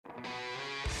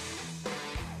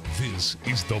This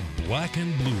is the Black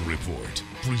and Blue Report,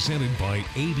 presented by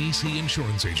ABC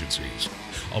Insurance Agencies.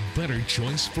 A better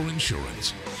choice for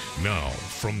insurance. Now,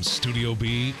 from Studio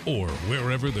B or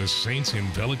wherever the Saints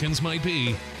and Pelicans might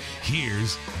be,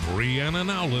 here's Brianna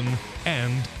Nowlin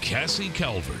and Cassie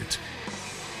Calvert.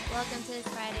 Welcome to this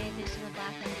Friday edition of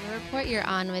Black and Blue Report. You're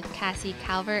on with Cassie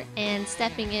Calvert, and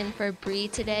stepping in for Bree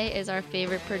today is our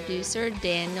favorite producer,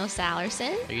 Daniel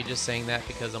Sallerson. Are you just saying that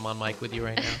because I'm on mic with you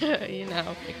right now? You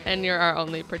know, and you're our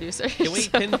only producer. Can we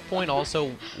pinpoint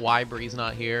also why Bree's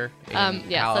not here and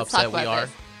yes, how let's talk upset we about are?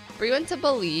 this. Bree went to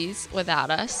Belize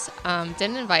without us,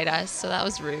 didn't invite us, so that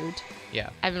was rude. Yeah.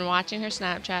 I've been watching her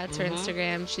Snapchats, her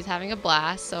Instagram. She's having a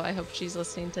blast, so I hope she's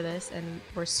listening to this, and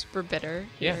we're super bitter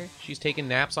here. Yeah, she's taking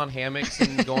naps on hammocks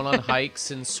and going on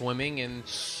hikes and swimming, and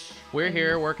we're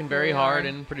here working very hard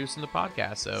and producing the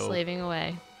podcast, so Slaving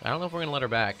away. I don't know if we're going to let her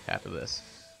back after this.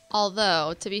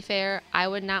 Although, to be fair, I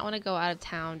would not want to go out of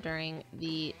town during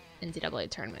the NCAA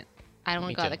tournament. I don't want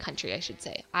Me to go out too. of the country, I should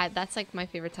say. That's like my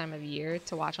favorite time of year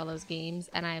to watch all those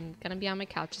games, and I'm going to be on my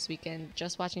couch this weekend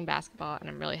just watching basketball, and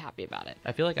I'm really happy about it.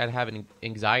 I feel like I'd have an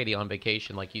anxiety on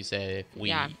vacation, like you said,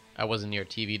 if I wasn't near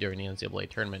TV during the NCAA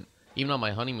tournament. Even on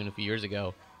my honeymoon a few years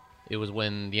ago, it was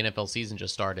when the NFL season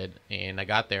just started, and I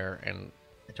got there, and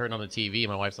I turned on the TV, and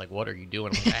my wife's like, "What are you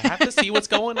doing?" I'm like, I have to see what's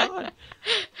going on.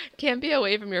 Can't be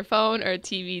away from your phone or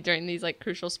TV during these like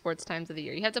crucial sports times of the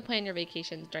year. You have to plan your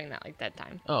vacations during that like dead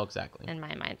time. Oh, exactly. In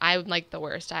my mind, I would like the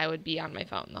worst. I would be on my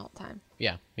phone the whole time.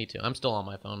 Yeah, me too. I'm still on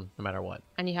my phone no matter what.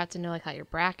 And you have to know like how your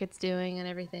bracket's doing and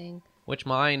everything. Which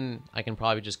mine, I can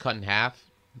probably just cut in half.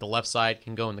 The left side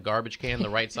can go in the garbage can. The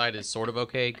right side is sort of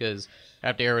okay because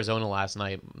after Arizona last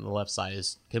night, the left side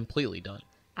is completely done.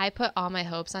 I put all my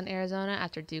hopes on Arizona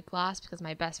after Duke lost because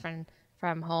my best friend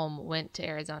from home went to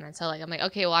Arizona. And so like I'm like,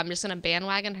 okay, well, I'm just going to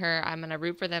bandwagon her. I'm going to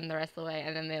root for them the rest of the way.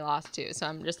 And then they lost too. So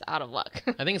I'm just out of luck.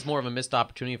 I think it's more of a missed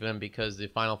opportunity for them because the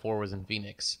Final Four was in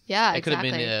Phoenix. Yeah, it could have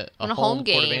exactly. been On a a home home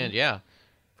game. court advantage, yeah,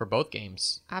 for both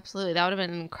games. Absolutely. That would have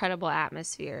been an incredible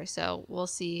atmosphere. So we'll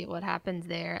see what happens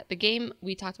there. The game,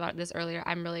 we talked about this earlier,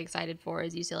 I'm really excited for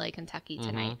is UCLA Kentucky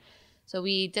tonight. So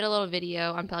we did a little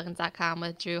video on Pelicans.com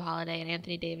with Drew Holiday and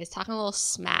Anthony Davis talking a little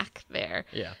smack there.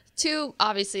 Yeah. Two,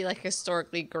 obviously, like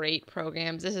historically great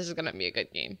programs. This is going to be a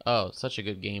good game. Oh, such a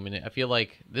good game. And I feel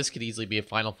like this could easily be a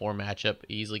Final Four matchup. It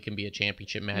easily can be a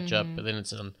championship matchup. But then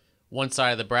it's on one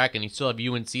side of the bracket, and you still have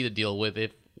UNC to deal with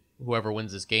if whoever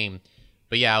wins this game.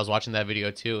 But yeah, I was watching that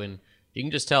video too, and you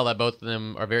can just tell that both of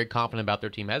them are very confident about their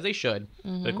team, as they should.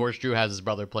 But of course, Drew has his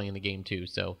brother playing the game too,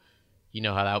 so you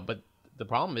know how that. But the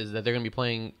problem is that they're going to be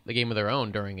playing the game of their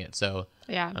own during it. So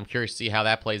Yeah. I'm curious to see how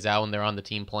that plays out when they're on the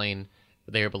team playing,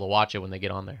 but they're able to watch it when they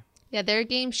get on there. Yeah, their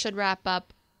game should wrap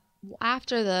up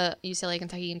after the UCLA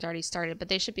Kentucky game's already started, but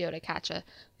they should be able to catch a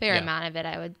fair Yeah. amount of it,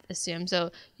 I would assume.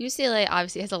 So UCLA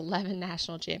obviously has 11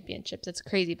 national championships. It's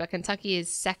crazy, but Kentucky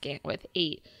is second with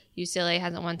 8. UCLA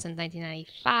hasn't won since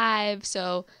 1995,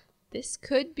 so this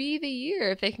could be the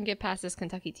year if they can get past this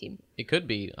Kentucky team. It could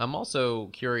be. I'm also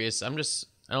curious. I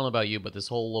don't know about you, but this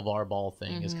whole LeVar Ball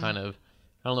thing is kind of,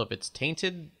 I don't know if it's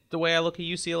tainted the way I look at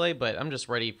UCLA, but I'm just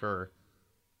ready for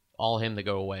all him to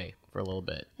go away for a little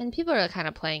bit. And people are kind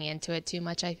of playing into it too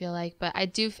much, I feel like. But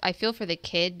I feel for the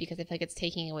kid because I feel like it's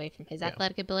taking away from his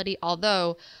athletic ability.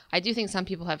 Although I do think some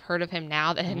people have heard of him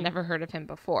now that had never heard of him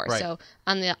before. Right. So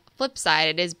on the flip side,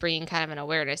 it is bringing kind of an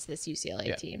awareness to this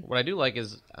UCLA team. What I do like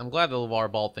is I'm glad that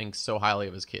LeVar Ball thinks so highly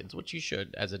of his kids, which you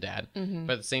should as a dad.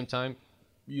 But at the same time,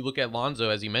 you look at Lonzo,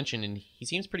 as you mentioned, and he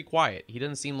seems pretty quiet. He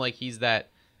doesn't seem like he's that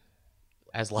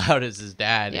as loud as his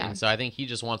dad. Yeah. And so I think he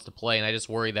just wants to play. And I just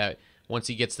worry that once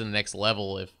he gets to the next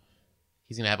level, if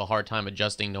he's going to have a hard time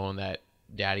adjusting knowing that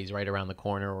daddy's right around the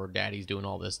corner or daddy's doing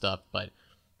all this stuff. But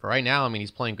for right now, I mean,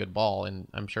 he's playing good ball, and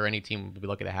I'm sure any team would be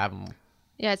lucky to have him.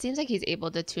 Yeah, it seems like he's able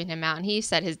to tune him out, and he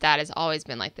said his dad has always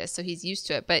been like this, so he's used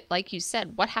to it. But like you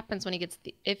said, what happens when he gets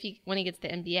when he gets the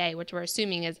NBA, which we're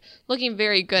assuming is looking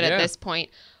very good at this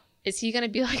point? Is he going to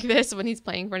be like this when he's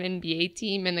playing for an NBA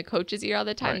team in the coach's ear all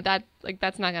the time? Right.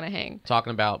 That's not going to hang.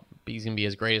 Talking about he's going to be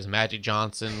as great as Magic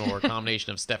Johnson or a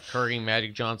combination of Steph Curry,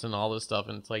 Magic Johnson, all this stuff.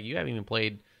 And it's like, you haven't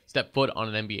even step foot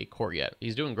on an NBA court yet.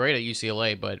 He's doing great at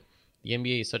UCLA, but the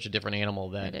NBA is such a different animal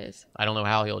that It is. I don't know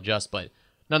how he'll adjust. But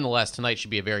nonetheless, tonight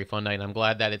should be a very fun night. And I'm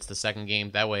glad that it's the second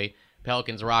game. That way,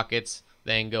 Pelicans, Rockets,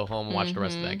 then go home and watch the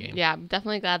rest of that game. Yeah, I'm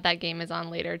definitely glad that game is on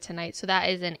later tonight. So that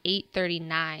is an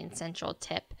 8:39 Central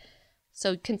tip.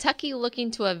 So Kentucky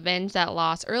looking to avenge that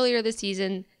loss earlier this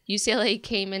season. UCLA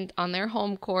came in on their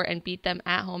home court and beat them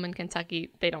at home in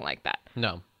Kentucky. They don't like that.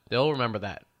 No, they'll remember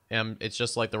that. It's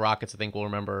just like the Rockets, I think, will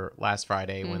remember last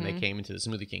Friday when they came into the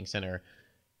Smoothie King Center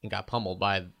and got pummeled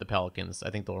by the Pelicans. I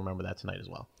think they'll remember that tonight as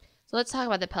well. So let's talk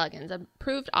about the Pelicans.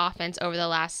 Improved offense over the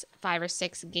last 5 or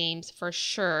 6 games for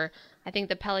sure. I think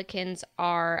the Pelicans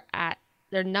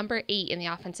they're number 8 in the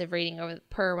offensive rating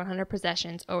per 100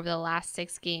 possessions over the last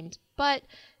 6 games. But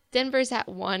Denver's at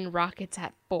 1, Rockets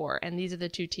at 4, and these are the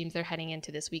 2 teams they're heading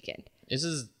into this weekend.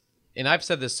 And I've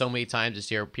said this so many times this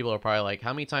year, people are probably like,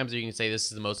 how many times are you going to say this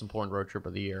is the most important road trip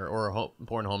of the year or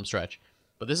important home stretch?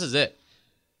 But this is it.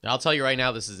 And I'll tell you right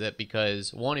now, this is it,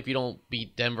 because one, if you don't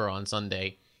beat Denver on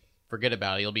Sunday, forget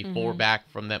about it. You'll be 4 back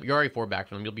from them. You're already 4 back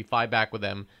from them. You'll be 5 back with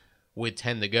them with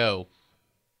 10 to go.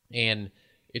 And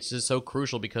it's just so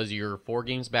crucial because you're 4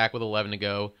 games back with 11 to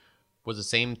go. Was the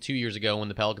same 2 years ago when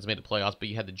the Pelicans made the playoffs, but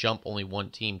you had to jump only 1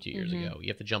 team 2 years ago. You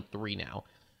have to jump 3 now.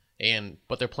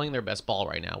 But they're playing their best ball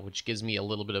right now, which gives me a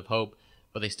little bit of hope,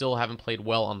 but they still haven't played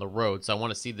well on the road. So I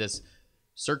want to see this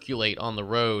circulate on the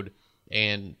road,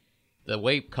 and the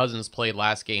way Cousins played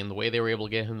last game, the way they were able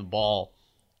to get him the ball,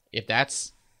 if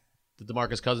that's the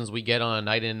DeMarcus Cousins we get on a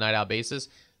night in, night out basis,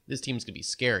 this team's going to be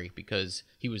scary because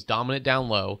he was dominant down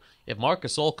low. If Marc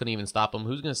Gasol couldn't even stop him,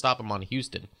 who's going to stop him on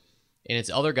Houston? And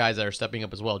it's other guys that are stepping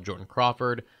up as well. Jordan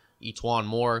Crawford, E'Twaun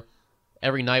Moore.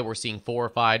 Every night we're seeing 4 or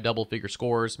 5 double-figure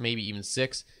scores, maybe even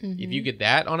 6. If you get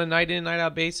that on a night in, night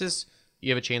out basis, you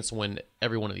have a chance to win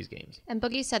every one of these games. And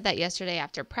Boogie said that yesterday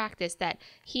after practice, that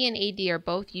he and AD are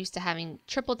both used to having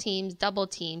triple teams, double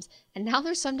teams, and now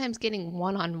they're sometimes getting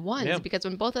one-on-ones because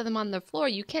when both of them on the floor,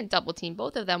 you can't double team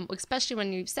both of them, especially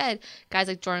when you've said guys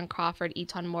like Jordan Crawford,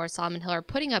 E'Twaun Moore, Solomon Hill are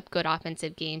putting up good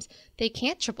offensive games. They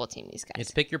can't triple team these guys.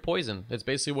 It's pick your poison. That's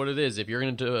basically what it is. If you're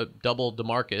going to double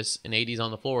DeMarcus and AD's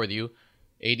on the floor with you,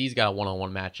 AD's got a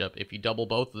one-on-one matchup. If you double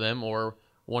both of them or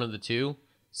one of the two,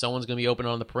 someone's going to be open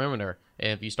on the perimeter.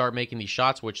 And if you start making these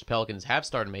shots, which the Pelicans have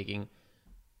started making,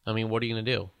 I mean, what are you going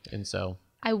to do? And so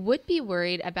I would be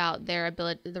worried about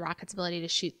the Rockets' ability to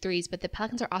shoot threes, but the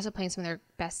Pelicans are also playing some of their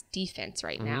best defense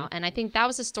right now. And I think that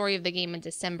was the story of the game in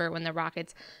December when the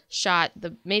Rockets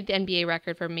made the NBA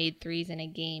record for made threes in a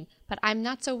game. But I'm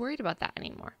not so worried about that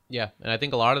anymore. Yeah, and I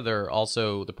think a lot of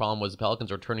the problem was the Pelicans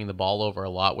were turning the ball over a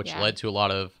lot, which led to a lot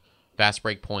of fast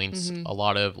break points, a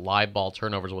lot of live ball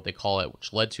turnovers, what they call it,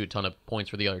 which led to a ton of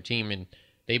points for the other team. And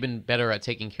they've been better at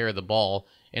taking care of the ball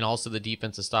and also the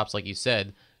defensive stops, like you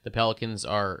said. The Pelicans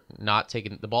are not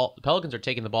taking the ball. The Pelicans are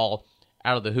taking the ball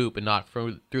out of the hoop and not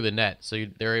through the net, so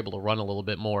they're able to run a little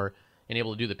bit more and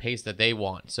able to do the pace that they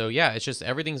want. So yeah, it's just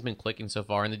everything's been clicking so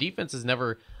far, and the defense has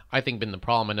never, I think, been the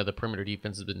problem. I know the perimeter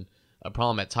defense has been a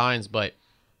problem at times, but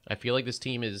I feel like this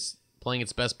team is playing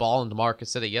its best ball, and DeMarcus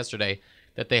said it yesterday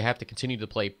that they have to continue to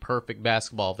play perfect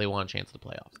basketball if they want a chance at the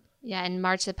playoffs. Yeah, in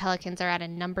March, the Pelicans are at a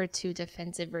number 2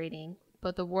 defensive rating.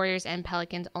 Both the Warriors and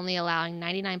Pelicans only allowing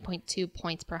 99.2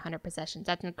 points per 100 possessions.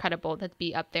 That's incredible. That'd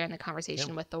be up there in the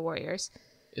conversation with the Warriors.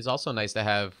 It's also nice to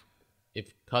have,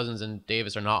 if Cousins and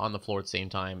Davis are not on the floor at the same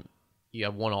time, you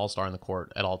have one all-star in the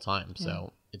court at all times.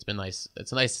 So it's been nice.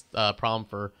 It's a nice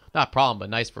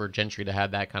nice for Gentry to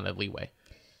have that kind of leeway.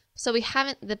 So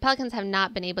the Pelicans have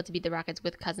not been able to beat the Rockets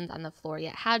with Cousins on the floor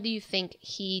yet. How do you think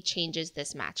he changes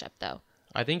this matchup, though?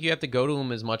 I think you have to go to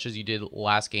him as much as you did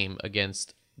last game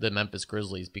against the Memphis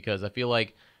Grizzlies, because I feel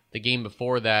like the game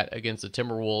before that against the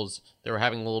Timberwolves, they were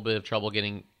having a little bit of trouble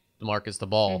getting DeMarcus the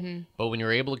ball. But when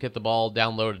you're able to get the ball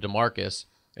down low to DeMarcus,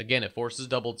 again, it forces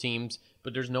double teams,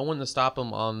 but there's no one to stop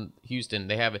him on Houston.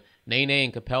 They have Nene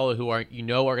and Capella, who are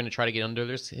going to try to get under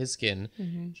his skin,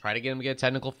 try to get him to get a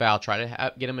technical foul, try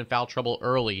to get him in foul trouble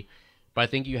early. But I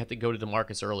think you have to go to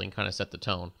DeMarcus early and kind of set the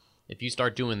tone. If you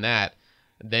start doing that,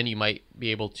 then you might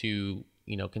be able to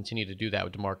continue to do that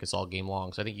with DeMarcus all game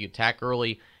long. So I think you attack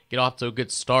early, get off to a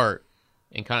good start,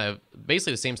 and kind of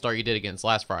basically the same start you did against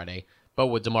last Friday, but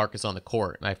with DeMarcus on the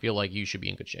court. And I feel like you should be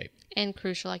in good shape. And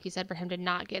crucial, like you said, for him to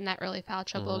not get in that early foul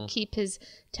trouble, keep his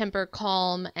temper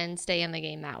calm, and stay in the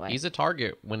game that way. He's a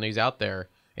target when he's out there,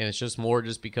 and it's just more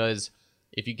just because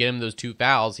if you get him those 2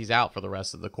 fouls, he's out for the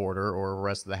rest of the quarter or the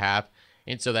rest of the half.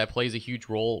 And so that plays a huge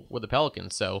role with the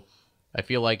Pelicans. So I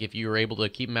feel like if you were able to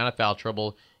keep him out of foul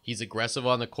trouble, he's aggressive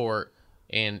on the court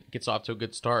and gets off to a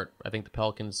good start, I think the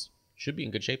Pelicans should be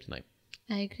in good shape tonight.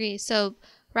 I agree. So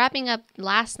wrapping up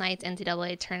last night's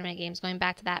NCAA tournament games, going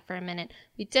back to that for a minute,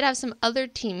 we did have some other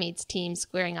teams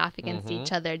squaring off against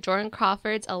each other. Jordan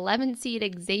Crawford's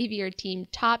 11-seed Xavier team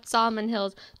topped Solomon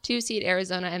Hill's 2-seed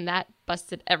Arizona, and that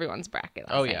busted everyone's bracket.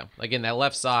 Yeah. Again, that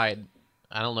left side,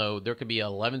 I don't know, there could be an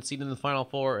 11 seed in the Final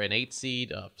Four, an 8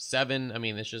 seed, 7. I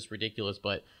mean, it's just ridiculous.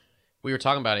 But we were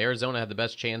talking about Arizona had the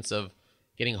best chance of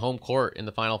getting home court in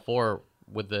the Final Four,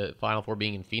 with the Final Four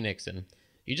being in Phoenix. And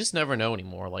you just never know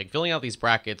anymore. Like, filling out these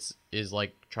brackets is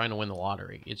like trying to win the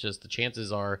lottery. It's just the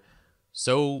chances are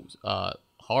so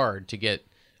hard to get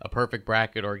a perfect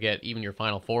bracket or get even your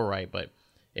Final Four right. But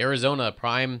Arizona,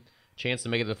 prime chance to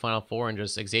make it to the Final Four, and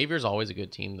just Xavier's always a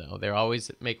good team, though. They always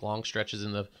make long stretches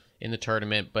in the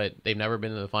tournament, but they've never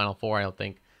been to the Final Four, I don't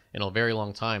think, in a very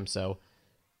long time. So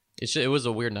it was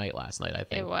a weird night last night, I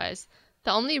think. It was.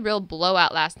 The only real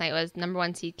blowout last night was number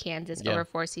 1 seed Kansas over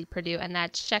 4 seed Purdue, and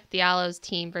that's Cheick Diallo's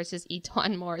team versus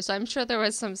E'Twaun Moore. So I'm sure there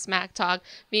was some smack talk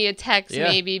via text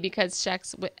maybe, because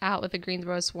Cheick's out with the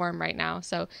Greensboro Swarm right now.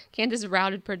 So Kansas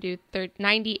routed Purdue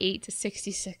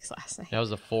 98-66 last night. That was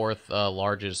the 4th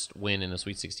largest win in a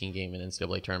Sweet 16 game in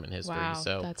NCAA tournament history. Wow,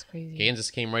 so that's crazy.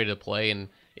 Kansas came ready to play, and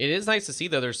it is nice to see,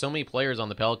 though, there's so many players on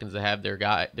the Pelicans that have their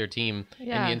team in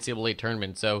the NCAA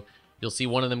tournament. So you'll see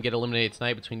one of them get eliminated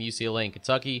tonight between UCLA and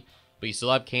Kentucky, but you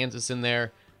still have Kansas in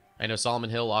there. I know Solomon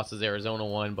Hill lost his Arizona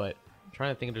one, but I'm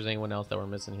trying to think if there's anyone else that we're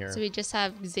missing here. So we just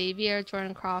have Xavier,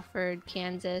 Jordan Crawford,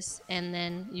 Kansas, and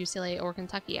then UCLA or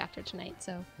Kentucky after tonight.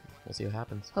 So we'll see what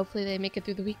happens. Hopefully they make it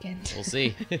through the weekend. We'll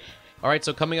see. All right,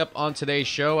 so coming up on today's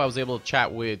show, I was able to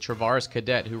chat with Travaris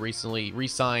Cadet, who recently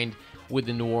re-signed with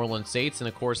the New Orleans Saints. And,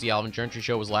 of course, the Alvin Gentry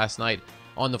Show was last night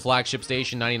on the flagship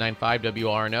station, 99.5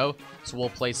 WRNO. So we'll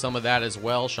play some of that as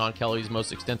well. Sean Kelly's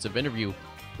most extensive interview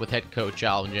with head coach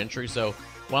Alvin Gentry. So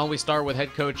why don't we start with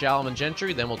head coach Alvin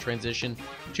Gentry, then we'll transition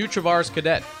to Travaris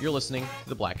Cadet. You're listening to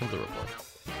the Black and Blue Report.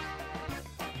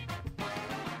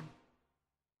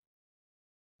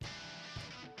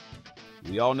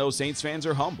 We all know Saints fans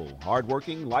are humble,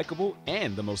 hardworking, likable,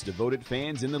 and the most devoted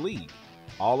fans in the league.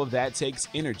 All of that takes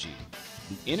energy.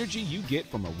 The energy you get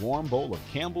from a warm bowl of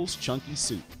Campbell's Chunky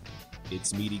Soup.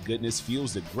 Its meaty goodness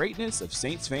fuels the greatness of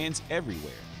Saints fans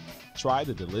everywhere. Try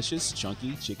the delicious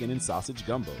Chunky Chicken and Sausage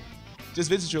Gumbo. Just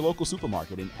visit your local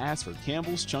supermarket and ask for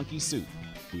Campbell's Chunky Soup,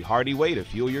 the hearty way to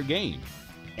fuel your game,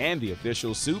 and the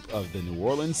official soup of the New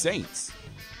Orleans Saints.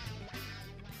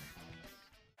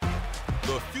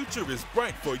 The future is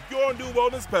bright for your New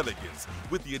Orleans Pelicans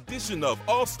with the addition of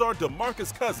All-Star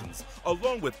DeMarcus Cousins,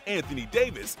 along with Anthony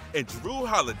Davis and Jrue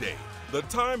Holiday. The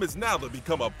time is now to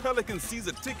become a Pelican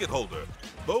season ticket holder.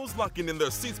 Those locking in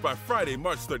their seats by Friday,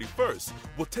 March 31st,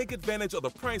 will take advantage of the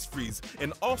price freeze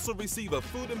and also receive a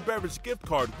food and beverage gift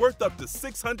card worth up to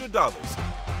 $600.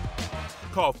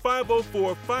 Call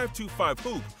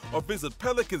 504-525-HOOP or visit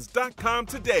Pelicans.com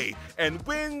today and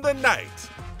win the night.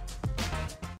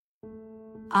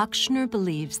 Ochsner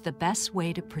believes the best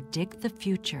way to predict the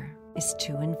future is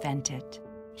to invent it.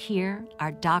 Here,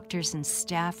 our doctors and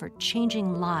staff are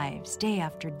changing lives day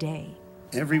after day.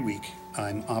 Every week,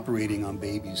 I'm operating on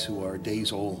babies who are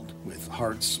days old with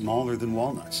hearts smaller than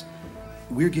walnuts.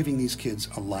 We're giving these kids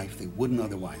a life they wouldn't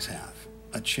otherwise have,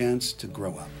 a chance to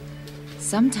grow up.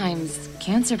 Sometimes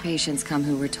cancer patients come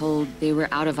who were told they were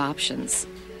out of options.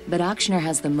 But Ochsner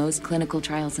has the most clinical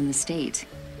trials in the state.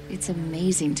 It's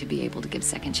amazing to be able to give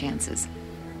second chances.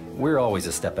 We're always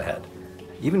a step ahead,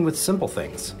 even with simple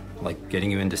things, like getting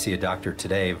you in to see a doctor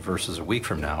today versus a week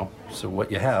from now, so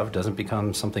what you have doesn't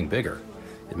become something bigger.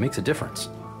 It makes a difference.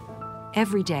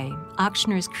 Every day,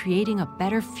 Ochsner is creating a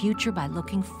better future by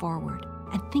looking forward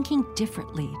and thinking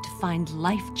differently to find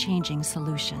life-changing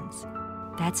solutions.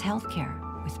 That's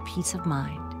healthcare with peace of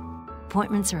mind.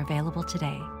 Appointments are available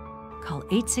today. Call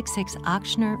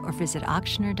 866-OCHSNER or visit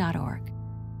ochsner.org.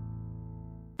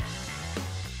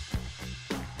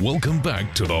 Welcome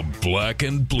back to the Black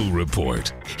and Blue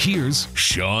Report. Here's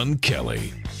Sean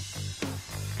Kelly.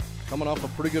 Coming off a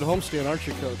pretty good homestand, aren't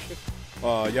you, Coach?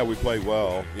 Yeah, we played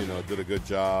well. Did a good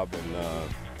job, and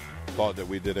thought that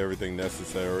we did everything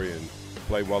necessary and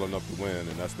played well enough to win,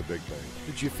 and that's the big thing.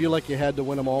 Did you feel like you had to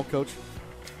win them all, Coach?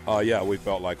 Yeah, we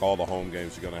felt like all the home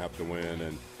games you're going to have to win,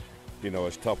 and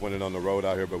it's tough winning on the road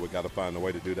out here, but we got to find a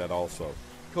way to do that also.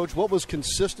 Coach, what was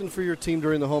consistent for your team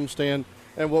during the homestand,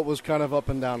 and what was kind of up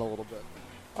and down a little bit?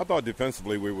 I thought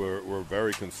defensively we were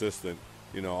very consistent.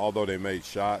 Although they made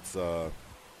shots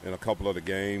in a couple of the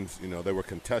games, they were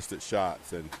contested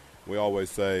shots. And we always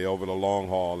say over the long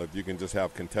haul, if you can just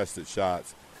have contested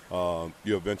shots,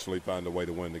 you eventually find a way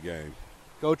to win the game.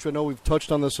 Coach, I know we've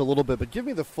touched on this a little bit, but give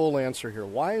me the full answer here.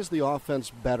 Why is the offense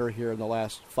better here in the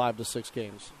last 5 to 6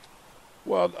 games?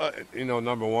 Well,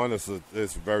 number one, it's a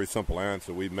very simple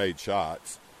answer. We've made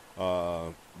shots.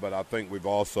 But I think we've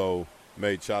also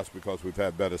made shots because we've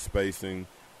had better spacing.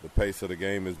 The pace of the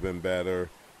game has been better.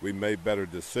 We've made better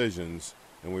decisions,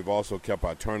 and we've also kept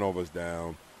our turnovers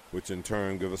down, which in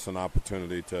turn gives us an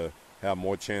opportunity to have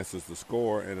more chances to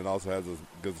score, and it also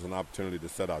gives us an opportunity to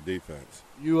set our defense.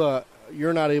 You're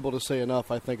not able to say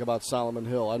enough, I think, about Solomon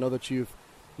Hill. I know that you've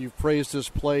You've praised his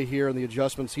play here and the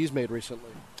adjustments he's made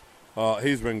recently.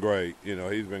 He's been great.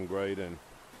 He's been great, and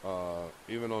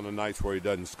even on the nights where he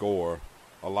doesn't score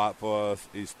a lot for us,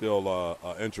 he's still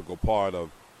an integral part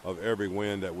of every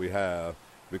win that we have,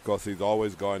 because he's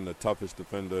always guarding the toughest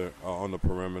defender on the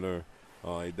perimeter.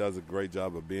 He does a great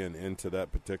job of being into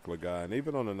that particular guy. And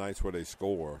even on the nights where they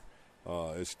score,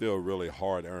 it's still really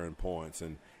hard earning points.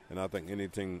 And I think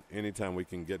anytime we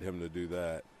can get him to do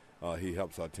that, he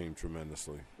helps our team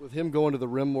tremendously. With him going to the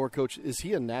rim more, Coach, is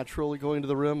he a natural going to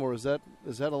the rim, or is that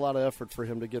a lot of effort for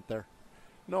him to get there?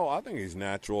 No, I think he's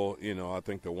natural. I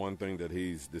think the one thing that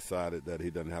he's decided that he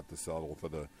doesn't have to settle for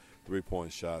the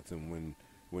three-point shots, and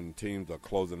when teams are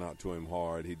closing out to him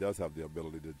hard, he does have the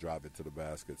ability to drive it to the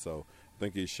basket. So I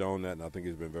think he's shown that, and I think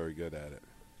he's been very good at it.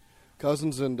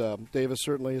 Cousins and Davis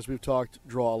certainly, as we've talked,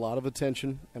 draw a lot of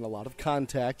attention and a lot of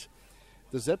contact.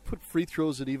 Does that put free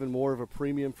throws at even more of a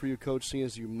premium for you, Coach, seeing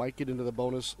as you might get into the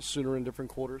bonus sooner in different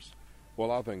quarters?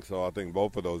 Well, I think so. I think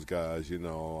both of those guys,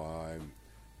 I'm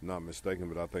not mistaken,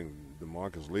 but I think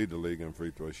DeMarcus lead the league in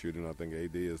free throw shooting. I think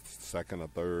AD is second or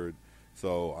third.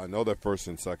 So I know they're first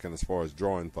and second as far as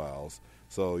drawing fouls.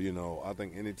 So, I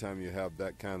think anytime you have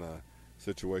that kind of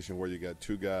situation where you got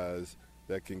two guys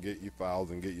that can get you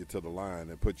fouls and get you to the line,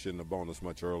 it puts you in the bonus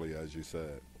much earlier, as you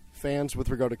said. Fans, with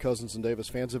regard to Cousins and Davis,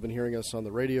 fans have been hearing us on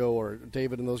the radio, or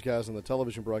David and those guys on the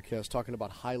television broadcast, talking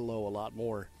about high-low a lot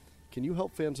more. Can you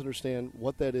help fans understand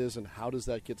what that is and how does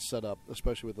that get set up,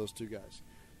 especially with those two guys?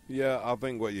 Yeah, I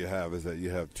think what you have is that you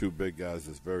have two big guys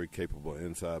that's very capable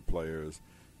inside players,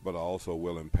 but also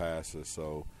willing passes.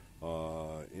 So,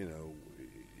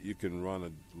 you can run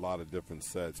a lot of different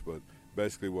sets, but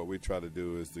basically what we try to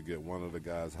do is to get one of the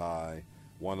guys high,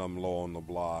 one of them low on the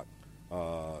block,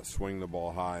 swing the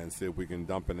ball high and see if we can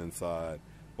dump it inside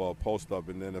for a post-up,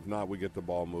 and then if not, we get the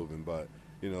ball moving. But,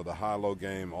 the high-low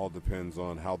game all depends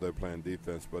on how they're playing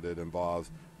defense, but it involves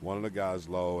one of the guys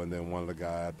low and then one of the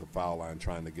guys at the foul line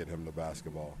trying to get him the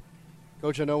basketball.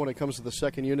 Coach, I know when it comes to the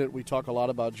second unit, we talk a lot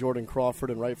about Jordan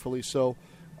Crawford, and rightfully so.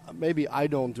 Maybe I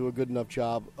don't do a good enough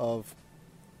job of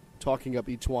talking up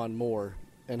E'Twaun Moore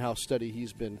and how steady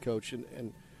he's been, Coach,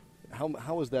 and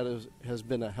how is that has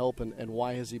been a help, and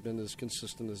why has he been as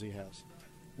consistent as he has?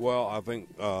 Well, I think,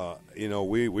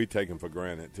 we take him for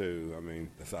granted, too. I mean,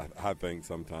 I think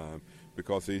sometimes,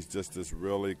 because he's just this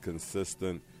really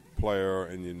consistent player,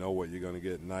 and you know what you're going to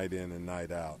get night in and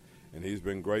night out. And he's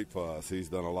been great for us. He's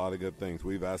done a lot of good things.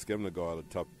 We've asked him to guard the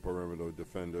tough perimeter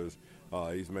defenders.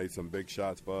 He's made some big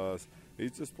shots for us.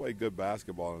 He's just played good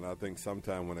basketball, and I think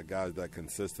sometimes when a guy's that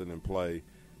consistent in play,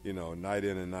 night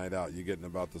in and night out, you're getting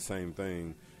about the same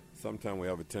thing. Sometimes we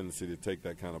have a tendency to take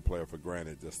that kind of player for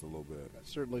granted just a little bit.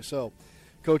 Certainly so.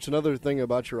 Coach, another thing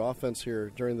about your offense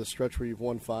here during the stretch where you've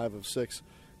won 5 of 6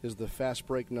 is the fast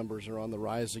break numbers are on the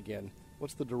rise again.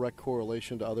 What's the direct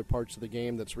correlation to other parts of the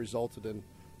game that's resulted in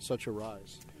such a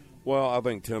rise? Well, I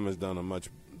think Tim has done a much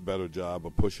better job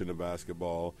of pushing the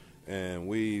basketball, and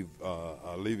we've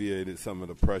alleviated some of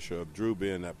the pressure of Drew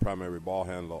being that primary ball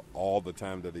handler all the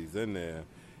time that he's in there.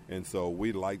 And so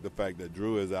we like the fact that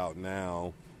Drew is out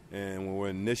now, and when we're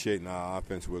initiating our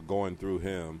offense, we're going through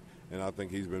him. And I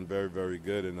think he's been very, very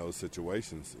good in those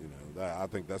situations. I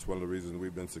think that's one of the reasons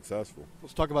we've been successful.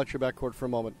 Let's talk about your backcourt for a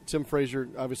moment. Tim Frazier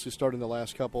obviously started in the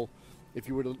last couple. If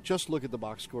you were to just look at the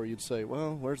box score, you'd say,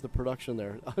 well, where's the production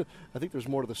there? I think there's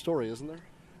more to the story, isn't there?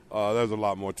 There's a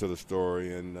lot more to the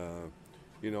story. And,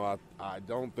 I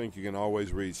don't think you can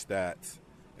always read stats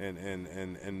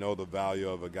and know the value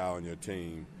of a guy on your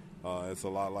team. It's a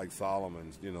lot like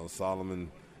Solomon's.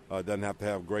 Solomon doesn't have to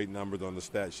have great numbers on the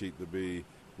stat sheet to be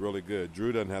really good.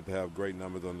 Drew doesn't have to have great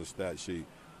numbers on the stat sheet.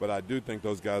 But I do think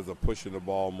those guys are pushing the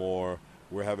ball more.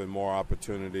 We're having more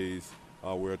opportunities.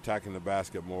 We're attacking the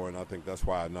basket more, and I think that's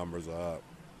why our numbers are up.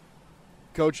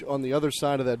 Coach, on the other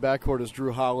side of that backcourt is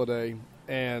Drew Holiday,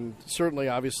 and certainly,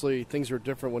 obviously, things are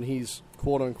different when he's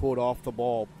quote-unquote off the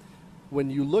ball. When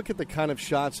you look at the kind of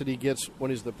shots that he gets when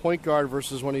he's the point guard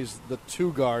versus when he's the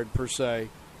two guard, per se,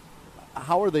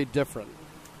 how are they different?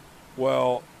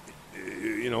 Well,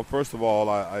 first of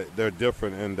all, they're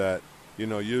different in that,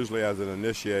 usually as an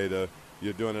initiator,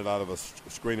 you're doing it out of a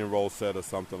screen and roll set or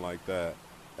something like that.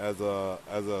 As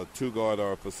a two-guard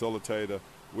or a facilitator,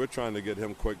 we're trying to get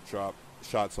him quick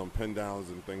shots on pin downs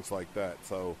and things like that.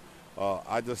 So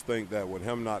I just think that with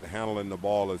him not handling the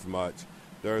ball as much,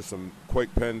 there are some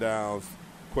quick pin downs,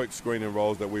 quick screen and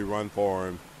rolls that we run for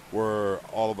him, where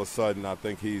all of a sudden I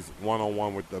think he's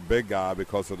one-on-one with the big guy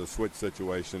because of the switch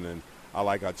situation, and I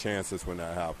like our chances when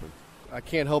that happens. I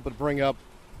can't help but bring up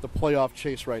the playoff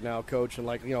chase right now, Coach. And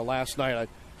last night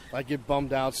I get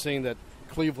bummed out seeing that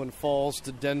Cleveland falls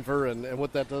to Denver and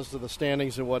what that does to the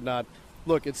standings and whatnot.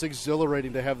 Look, it's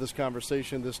exhilarating to have this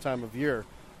conversation this time of year.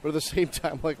 But at the same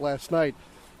time, like last night,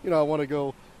 I want to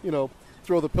go,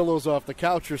 throw the pillows off the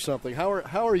couch or something.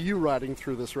 How are you riding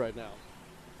through this right now?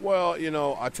 Well,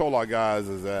 I told our guys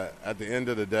is that at the end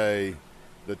of the day,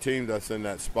 the team that's in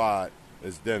that spot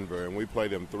is Denver, and we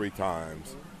played them 3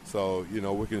 times. So,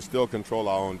 we can still control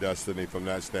our own destiny from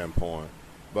that standpoint.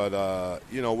 But,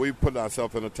 we put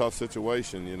ourselves in a tough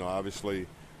situation. Obviously,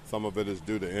 some of it is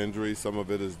due to injury. Some of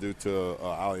it is due to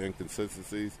our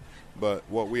inconsistencies. But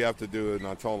what we have to do, and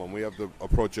I told them, we have to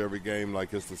approach every game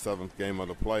like it's the 7th game of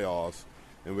the playoffs,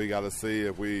 and we got to see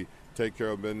if we take care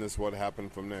of business, what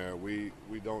happened from there. We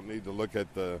don't need to look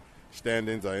at the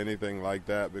standings or anything like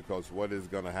that, because what is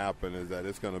going to happen is that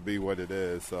it's going to be what it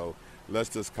is. So let's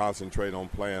just concentrate on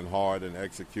playing hard and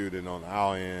executing on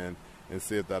our end and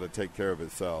see if that'll take care of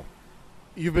itself.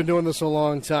 You've been doing this a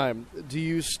long time. Do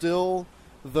you still,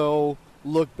 though,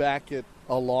 look back at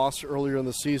a loss earlier in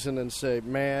the season and say,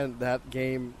 man, that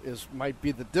game might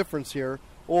be the difference here?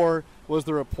 Or was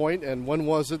there a point, and when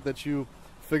was it that you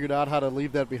figured out how to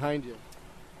leave that behind you?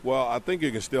 Well, I think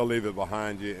you can still leave it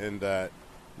behind you in that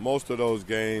most of those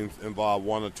games involve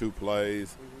 1 or 2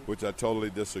 plays, which I totally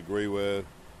disagree with.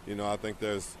 I think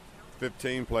there's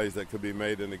 15 plays that could be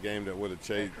made in the game that would have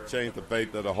changed the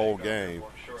fate of the whole game.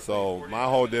 So my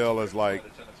whole deal is like,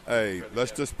 hey,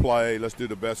 let's just play. Let's do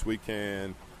the best we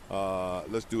can.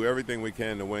 Let's do everything we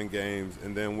can to win games,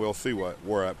 and then we'll see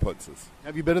where it puts us.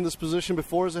 Have you been in this position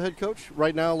before as a head coach?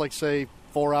 Right now, like, say,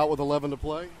 4 out with 11 to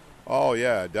play? Oh,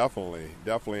 yeah, definitely.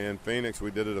 Definitely. In Phoenix,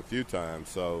 we did it a few times.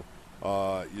 So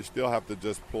you still have to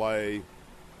just play.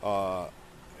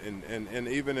 And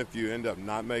even if you end up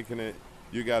not making it,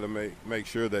 you got to make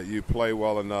sure that you play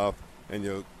well enough and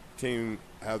your team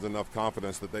has enough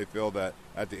confidence that they feel that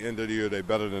at the end of the year they're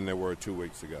better than they were 2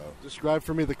 weeks ago. Describe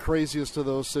for me the craziest of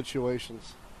those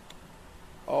situations.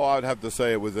 Oh, I'd have to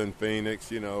say it was in Phoenix.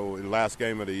 The last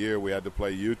game of the year we had to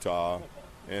play Utah,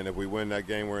 and if we win that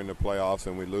game, we're in the playoffs,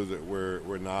 and we lose it,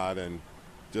 we're not, and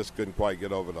just couldn't quite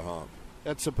get over the hump.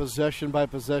 That's a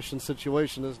possession-by-possession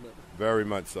situation, isn't it? Very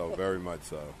much so, very much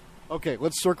so. Okay,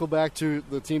 let's circle back to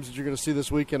the teams that you're going to see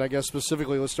this weekend. I guess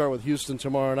specifically let's start with Houston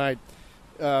tomorrow night.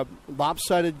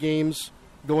 Lopsided games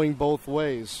going both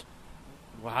ways.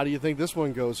 Well, how do you think this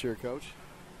one goes here, Coach?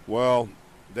 Well,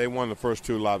 they won the first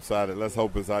 2 lopsided. Let's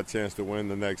hope it's our chance to win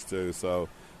the next 2. So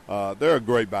they're a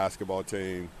great basketball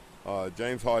team.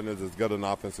 James Harden is as good an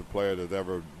offensive player that's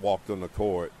ever walked on the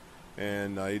court.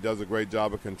 And he does a great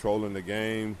job of controlling the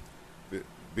game,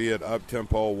 be it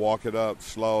up-tempo, walk it up,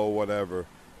 slow, whatever.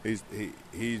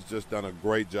 He's just done a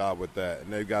great job with that.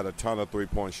 And they've got a ton of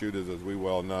three-point shooters, as we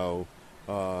well know.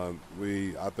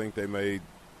 I think they made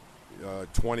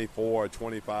 24 or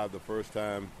 25 the first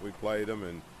time we played them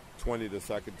and 20 the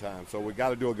second time. So we got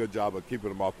to do a good job of keeping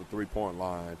them off the three-point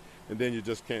line. And then you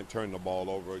just can't turn the ball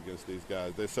over against these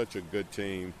guys. They're such a good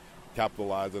team,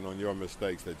 capitalizing on your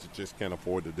mistakes, that you just can't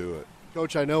afford to do it.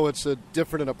 Coach, I know it's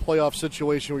different in a playoff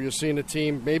situation where you're seeing a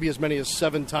team maybe as many as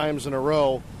 7 times in a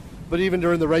row. But even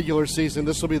during the regular season,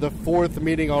 this will be the 4th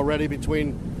meeting already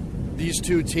between these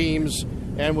 2 teams.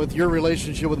 And with your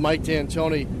relationship with Mike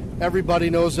D'Antoni, everybody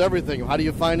knows everything. How do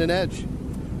you find an edge?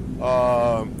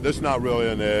 There's not really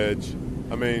an edge.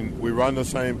 I mean, we run the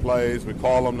same plays. We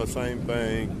call them the same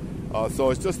thing. So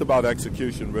it's just about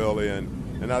execution, really.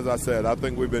 And as I said, I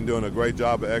think we've been doing a great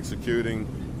job of executing,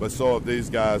 but so have these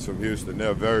guys from Houston.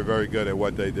 They're very, very good at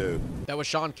what they do. That was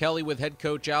Sean Kelly with head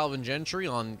coach Alvin Gentry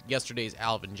on yesterday's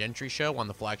Alvin Gentry Show on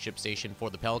the flagship station for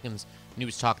the Pelicans,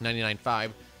 News Talk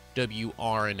 99.5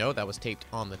 WRNO. That was taped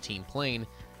on the team plane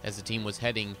as the team was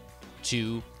heading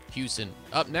to Houston.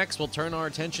 Up next, we'll turn our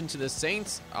attention to the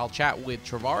Saints. I'll chat with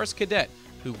Travaris Cadet,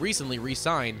 who recently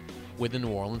re-signed with the New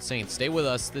Orleans Saints. Stay with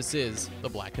us. This is the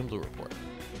Black and Blue Report.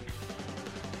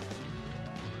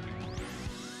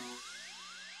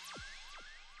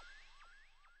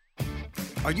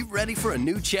 Are you ready for a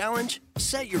new challenge?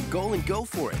 Set your goal and go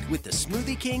for it with the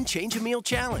Smoothie King Change a Meal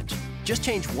Challenge. Just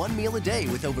change 1 meal a day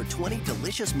with over 20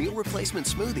 delicious meal replacement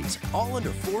smoothies, all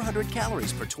under 400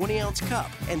 calories per 20-ounce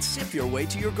cup, and sip your way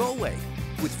to your goal weight.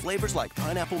 With flavors like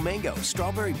pineapple mango,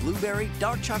 strawberry blueberry,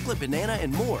 dark chocolate banana,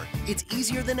 and more, it's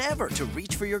easier than ever to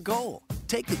reach for your goal.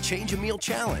 Take the Change a Meal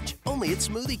Challenge, only at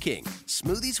Smoothie King.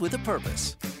 Smoothies with a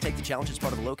purpose. Take the challenge as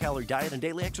part of a low-calorie diet and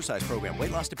daily exercise program.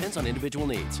 Weight loss depends on individual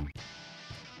needs.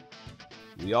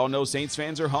 We all know Saints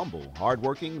fans are humble,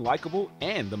 hardworking, likable,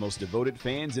 and the most devoted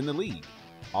fans in the league.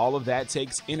 All of that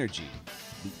takes energy.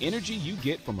 The energy you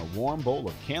get from a warm bowl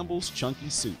of Campbell's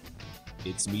Chunky Soup.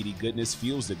 Its meaty goodness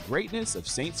fuels the greatness of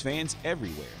Saints fans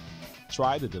everywhere.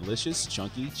 Try the delicious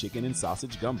Chunky Chicken and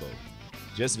Sausage Gumbo.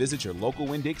 Just visit your local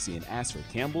Winn-Dixie and ask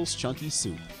for Campbell's Chunky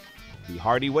Soup, the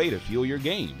hearty way to fuel your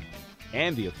game,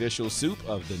 and the official soup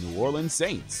of the New Orleans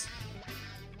Saints.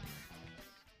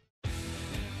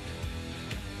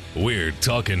 We're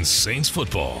talking Saints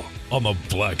football on the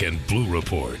Black and Blue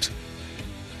Report.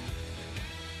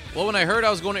 Well, when I heard I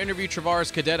was going to interview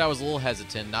Travaris Cadet, I was a little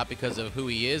hesitant, not because of who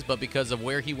he is, but because of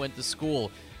where he went to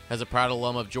school. As a proud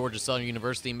alum of Georgia Southern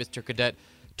University, Mr. Cadet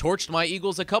torched my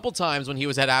Eagles a couple times when he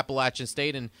was at Appalachian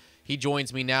State, and he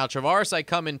joins me now. Travaris, I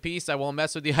come in peace. I won't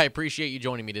mess with you. I appreciate you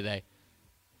joining me today.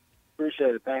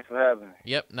 Appreciate it. Thanks for having me.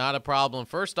 Yep, not a problem.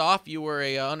 First off, you were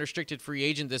a unrestricted free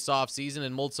agent this offseason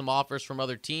and mulled some offers from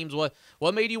other teams. What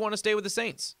made you want to stay with the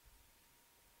Saints?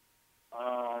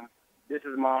 This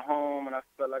is my home, and I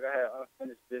felt like I had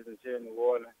unfinished business here in New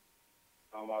Orleans.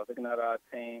 I was looking at our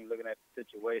team, looking at the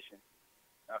situation.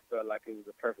 I felt like it was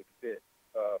a perfect fit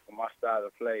for my style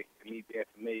of play and me being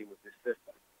familiar with this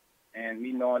system. And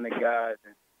me knowing the guys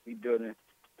and me building,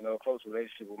 a close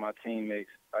relationship with my teammates,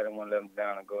 I didn't want to let them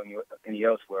down and go any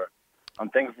elsewhere. I'm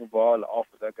thankful for all the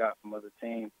offers I got from other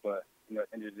teams, but, at the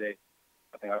end of the day,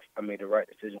 I think I made the right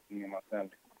decision for me and my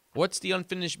family. What's the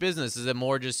unfinished business? Is it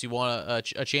more just you want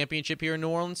a championship here in New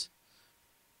Orleans?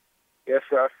 Yes,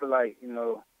 sir. I feel like, this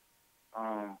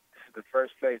is the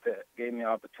first place that gave me an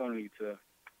opportunity to,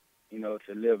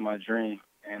 to live my dream.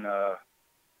 And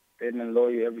they've been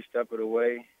loyal every step of the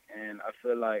way. And I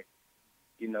feel like,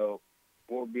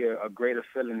 what would be a greater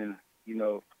feeling than,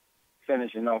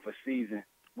 finishing off a season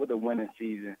with a winning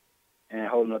season and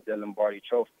holding up that Lombardi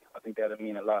trophy. I think that would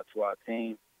mean a lot to our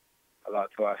team, a lot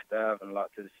to our staff, and a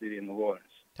lot to the city of New Orleans.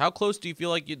 How close do you feel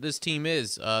like this team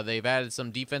is? They've added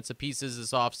some defensive pieces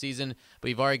this offseason, but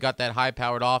you've already got that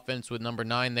high-powered offense with number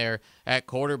 9 there at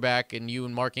quarterback and you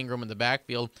and Mark Ingram in the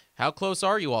backfield. How close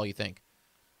are you all, you think?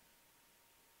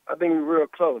 I think we're real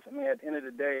close. I mean, at the end of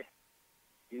the day,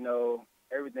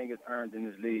 everything is earned in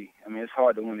this league. I mean, it's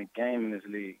hard to win a game in this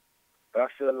league. But I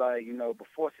feel like,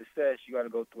 before success, you got to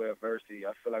go through adversity.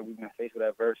 I feel like we've been faced with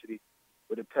adversity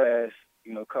for the past,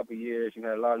 couple of years. You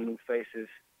had a lot of new faces.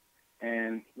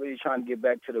 And really trying to get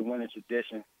back to the winning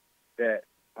tradition that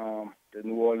the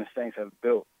New Orleans Saints have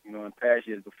built, in past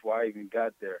years before I even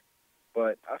got there.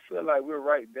 But I feel like we're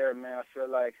right there, man. I feel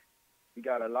like we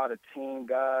got a lot of team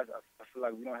guys. I feel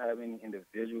like we don't have any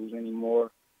individuals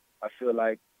anymore. I feel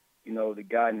like, the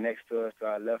guy next to us, to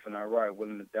our left and our right,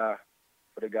 willing to die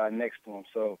for the guy next to him.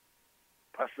 So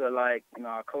I feel like,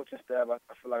 our coaching staff,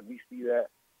 I feel like we see that.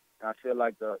 And I feel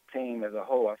like the team as a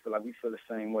whole, I feel like we feel the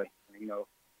same way. You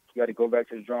got to go back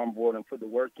to the drawing board and put the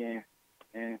work in,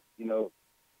 and,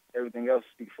 everything else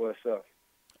speaks for itself.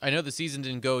 I know the season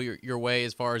didn't go your way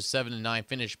as far as 7-9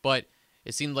 finish, but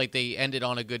it seemed like they ended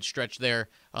on a good stretch there.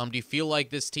 Do you feel like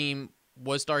this team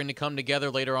was starting to come together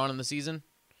later on in the season?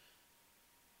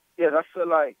 Yes, I feel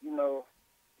like,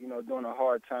 during the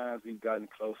hard times, we've gotten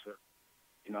closer.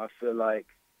 I feel like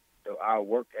our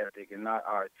work ethic and not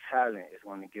our talent is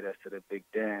going to get us to the big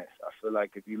dance. I feel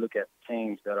like if you look at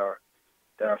teams that are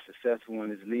successful in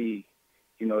this league,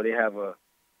 they have a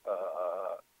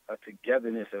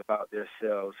togetherness about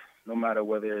themselves, no matter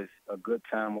whether it's a good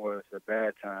time or it's a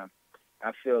bad time.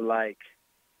 I feel like,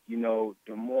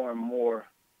 the more and more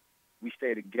we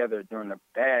stay together during the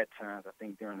bad times, I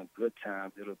think during the good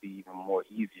times it'll be even more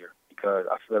easier, because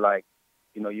I feel like,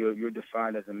 you're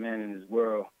defined as a man in this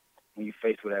world when you're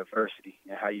faced with adversity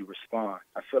and how you respond.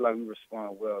 I feel like we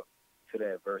respond well to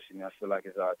that adversity, and I feel like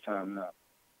it's our time now.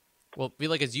 Well, I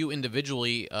feel like as you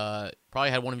individually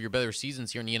probably had one of your better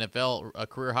seasons here in the NFL, a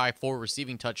career-high 4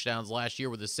 receiving touchdowns last year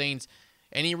with the Saints.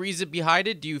 Any reason behind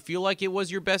it? Do you feel like it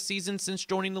was your best season since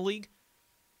joining the league?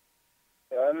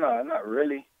 No, not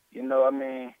really.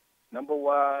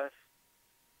 Number-wise,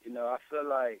 I feel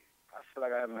like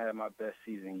I haven't had my best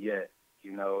season yet,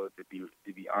 to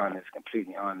be honest,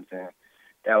 completely honest. And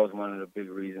that was one of the big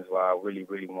reasons why I really,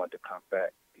 really wanted to come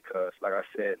back, because, like I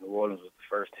said, New Orleans was the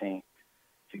first team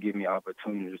to give me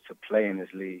opportunities to play in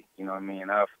this league.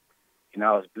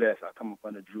 I was blessed. I come up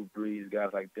under Drew Brees, guys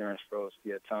like Darren Sproles,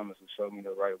 Pierre Thomas, who showed me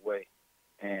the right way.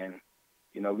 And,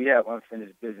 we have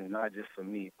unfinished business, not just for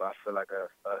me, but I feel like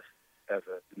us as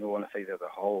a New Orleans Saints as a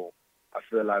whole. I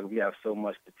feel like we have so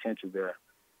much potential there.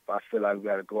 But I feel like we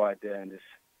got to go out there and just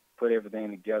put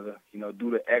everything together,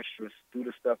 do the extras, do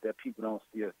the stuff that people don't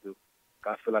see us do.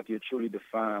 I feel like you're truly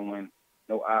defined when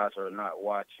no eyes are not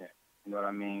watching. You know what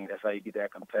I mean? That's how you get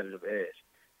that competitive edge.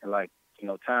 And,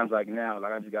 times like now,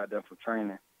 I just got done from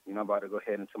training. I'm about to go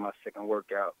ahead into my second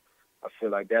workout. I feel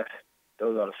like those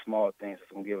are the small things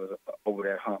that's going to give us over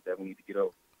that hump that we need to get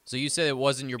over. So you said it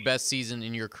wasn't your best season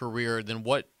in your career. Then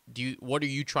what are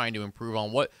you trying to improve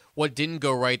on? What didn't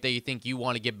go right that you think you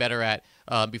want to get better at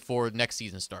before next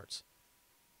season starts?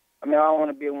 I mean, I don't want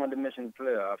to be a one-dimensional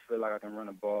player. I feel like I can run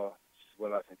the ball as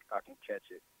well as I can catch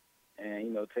it. And,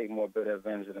 you know, take more better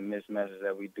advantage of the mismatches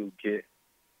that we do get.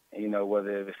 And, you know,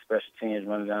 whether it's special teams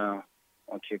running down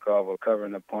on kickoff or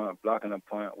covering the point, blocking the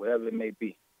point, whatever it may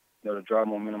be, you know, to draw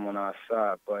momentum on our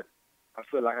side. But I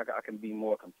feel like I can be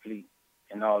more complete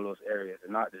in all those areas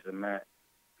and not just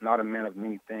not a man of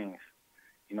many things,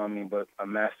 you know what I mean, but a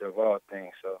master of all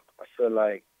things. So I feel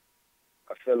like,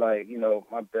 you know,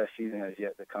 my best season has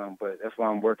yet to come, but that's why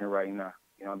I'm working right now.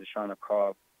 You know, I'm just trying to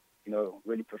carve, you know,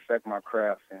 really perfect my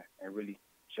craft and really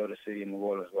show the city of New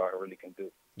Orleans what I really can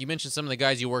do. You mentioned some of the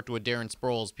guys you worked with, Darren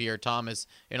Sproles, Pierre Thomas,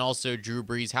 and also Drew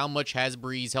Brees. How much has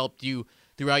Brees helped you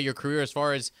throughout your career as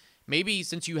far as maybe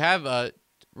since you have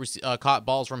caught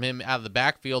balls from him out of the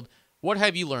backfield, what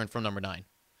have you learned from number 9?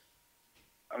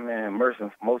 I mean, first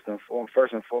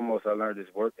and foremost, I learned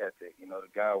his work ethic. You know, the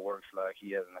guy works like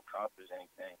he hasn't accomplished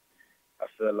anything. I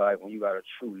feel like when you got a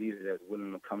true leader that's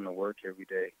willing to come to work every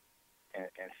day and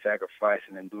sacrifice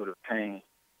and endure the pain,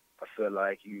 I feel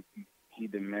like he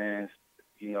demands,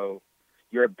 you know,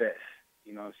 your best.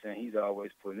 You know what I'm saying? He's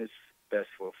always putting his best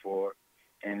foot forward,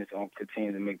 and it's going to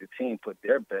continue to make the team put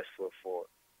their best foot forward.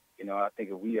 You know, I think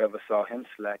if we ever saw him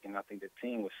slacking, I think the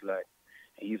team would slack.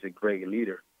 And he's a great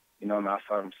leader. You know, I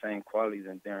saw them same qualities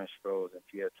in Darren Sproles and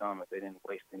Pierre Thomas. They didn't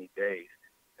waste any days.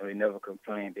 And they never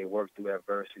complained. They worked through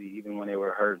adversity, even when they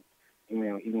were hurt.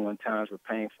 Even when times were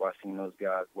painful, I seen those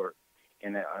guys work.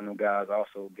 And I know guys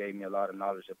also gave me a lot of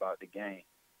knowledge about the game.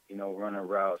 You know, running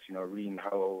routes, you know, reading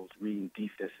holes, reading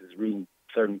defenses, reading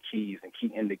certain keys and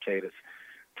key indicators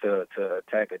to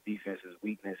attack a defense's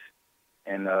weakness.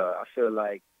 And I feel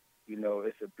like, you know,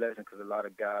 it's a blessing because a lot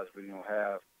of guys really don't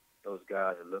have those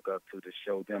guys to look up to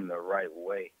show them the right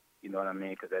way. You know what I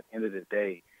mean? Because at the end of the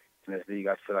day, in this league,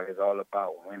 I feel like it's all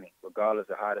about winning. Regardless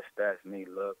of how the stats may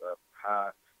look, or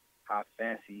how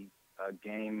fancy a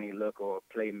game may look or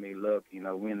a play may look, you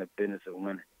know, we're in the business of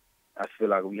winning. I feel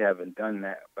like we haven't done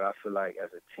that, but I feel like as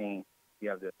a team, we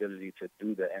have the ability to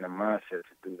do that and a mindset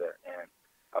to do that. And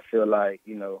I feel like,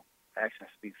 you know, action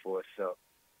speaks for itself.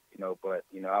 You know, but,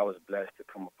 you know, I was blessed to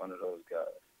come up under those guys.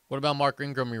 What about Mark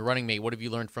Ingram, your running mate? What have you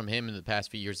learned from him in the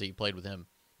past few years that you played with him?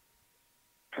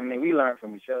 I mean, we learn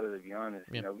from each other, to be honest.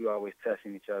 Yeah. You know, we always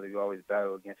testing each other. We always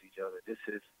battle against each other. This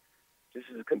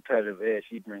is a competitive edge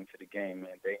he brings to the game,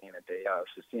 man, day in and day out.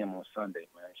 You should see him on Sunday,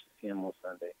 man. You should see him on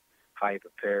Sunday. How he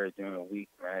prepares during the week,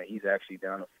 man. He's actually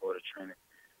down in Florida training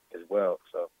as well.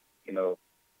 So, you know,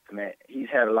 man, he's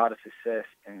had a lot of success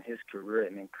in his career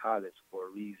and in college for a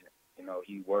reason. You know,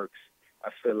 he works. I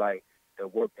feel like the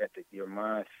work ethic, your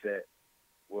mindset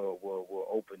will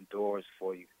open doors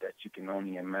for you that you can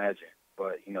only imagine.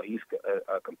 But, you know, he's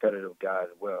a competitive guy as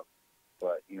well.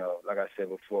 But, you know, like I said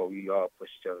before, we all push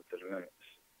each other to the limits.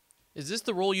 Is this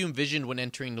the role you envisioned when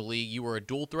entering the league? You were a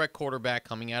dual-threat quarterback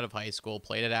coming out of high school,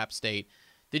 played at App State.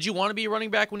 Did you want to be a running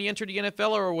back when you entered the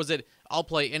NFL, or was it I'll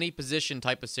play any position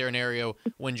type of scenario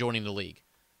when joining the league?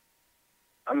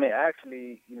 I mean,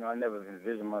 actually, you know, I never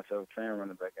envisioned myself playing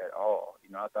running back at all.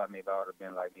 You know, I thought maybe I would have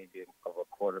been like maybe of a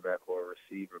quarterback or a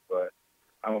receiver. But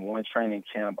I mean, one training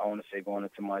camp, I want to say going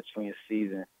into my junior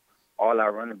season, all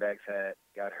our running backs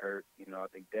got hurt. You know, I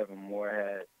think Devin Moore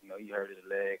had, you know, he hurt his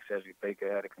leg. Cedric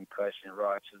Baker had a concussion.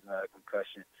 Rod Chisholm had a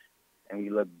concussion. And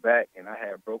we looked back, and I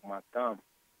had broke my thumb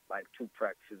like 2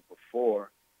 practices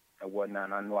before and whatnot,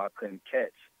 and I knew I couldn't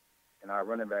catch. And our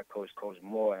running back coach, Coach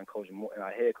Moore, and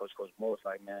our head coach, Coach Moore, was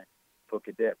like, man, put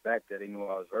Cadet back there. They knew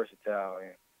I was versatile.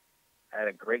 And I had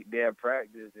a great day of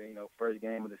practice. And, you know, first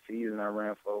game of the season, I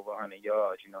ran for over 100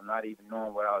 yards, you know, not even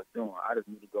knowing what I was doing. I just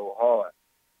knew to go hard.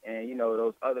 And, you know,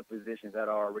 those other positions that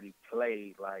I already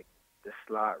played, like the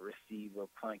slot receiver,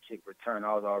 punt, kick, return,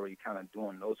 I was already kind of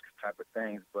doing those type of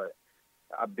things. But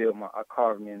I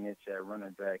carved me an niche at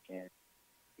running back. And,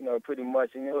 you know, pretty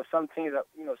much, and, you know, some teams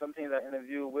I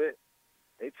interviewed with,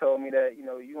 they told me that, you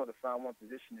know, you want to find one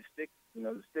position to stick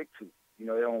to. You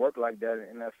know, it don't work like that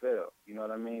in NFL. You know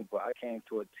what I mean? But I came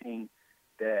to a team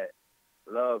that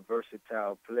loved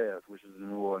versatile players, which was the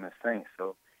New Orleans Saints.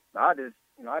 So I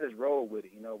just rolled with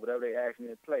it. You know, whatever they asked me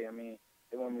to play. I mean,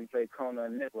 they want me to play corner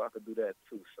and nickel. I could do that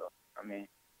too. So I mean,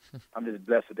 I'm just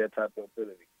blessed with that type of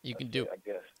ability. You can do, I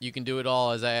guess. You can do it all.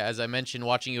 As I mentioned,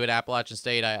 watching you at Appalachian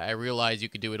State, I realized you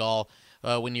could do it all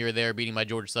when you were there beating my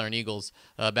Georgia Southern Eagles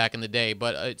back in the day.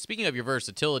 But speaking of your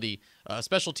versatility,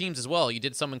 special teams as well. You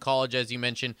did some in college, as you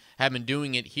mentioned, have been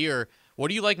doing it here. What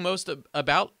do you like most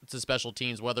about the special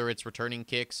teams, whether it's returning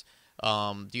kicks,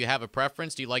 Do you have a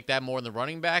preference? Do you like that more than the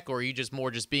running back, or are you just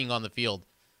more being on the field?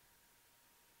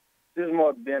 Just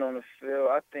more being on the field.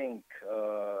 I think,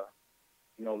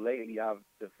 lately I've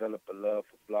developed a love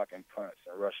for blocking punts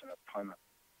and rushing a punter.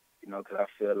 Because I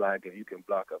feel like if you can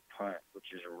block a punt,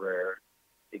 which is rare,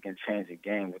 it can change the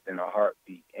game within a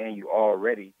heartbeat. And you're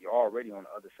already on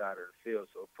the other side of the field,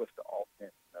 so it puts the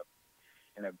offense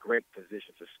in a great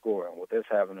position to score. And with us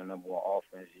having a number one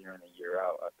offense year in and year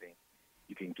out, I think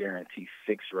you can guarantee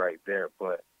 6 right there.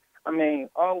 But,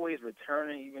 always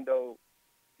returning, even though,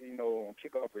 on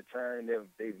kickoff return,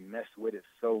 they've messed with it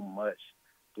so much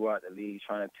throughout the league,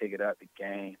 trying to take it out the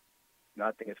game.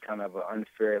 I think it's kind of an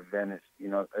unfair advantage.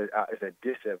 It's a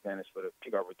disadvantage for the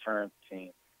kickoff return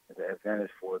team. It's an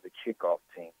advantage for the kickoff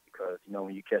team because,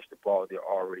 when you catch the ball, they're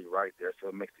already right there. So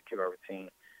it makes the kickoff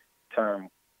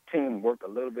team work a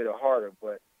little bit harder.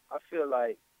 But I feel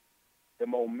like the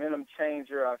momentum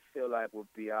changer,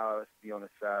 would be ours, be on the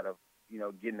side of,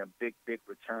 getting a big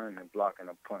return and blocking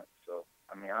a punt. So,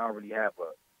 I don't really have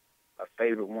a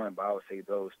favorite one, but I would say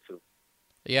those two.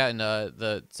 Yeah, and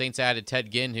the Saints added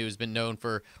Ted Ginn, who's been known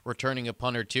for returning a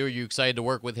punt or two. Are you excited to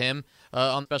work with him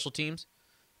on special teams?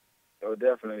 Oh,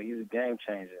 definitely. He's a game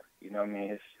changer.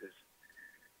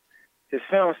 His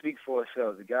film speaks for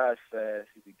itself. The guy's fast.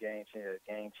 He's a game changer,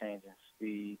 game-changing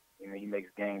speed. He makes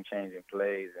game-changing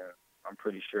plays, and I'm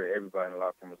pretty sure everybody in the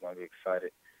locker room is going to be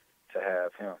excited to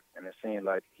have him. And it seems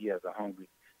like he has a hungry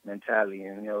mentality.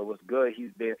 And, what's good,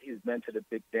 he's been to the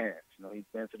big dance. He's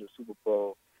been to the Super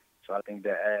Bowl. So I think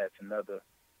that adds another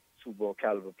Super Bowl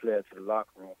caliber player to the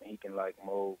locker room, and he can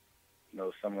mold,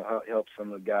 help some of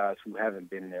the guys who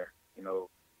haven't been there,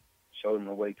 show them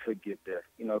the way to get there,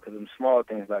 because them small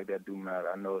things like that do matter.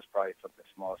 I know it's probably something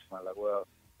small, well,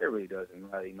 it really doesn't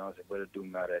matter, but it do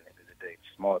matter at the end of the day.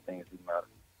 Small things do matter.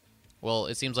 Well,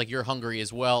 it seems like you're hungry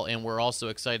as well, and we're also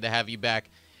excited to have you back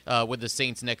with the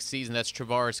Saints next season. That's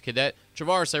Travaris Cadet.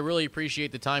 Travaris, I really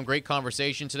appreciate the time. Great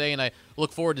conversation today, and I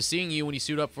look forward to seeing you when you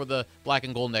suit up for the black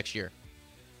and gold next year.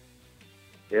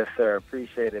 Yes, sir.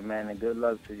 Appreciate it, man, and good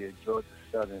luck to your Georgia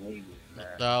Southern Eagles, man.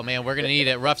 Oh, man, we're going to need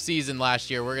it. Rough season last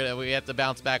year. We have to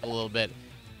bounce back a little bit.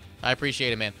 I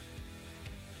appreciate it, man.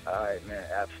 All right, man.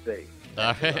 App State.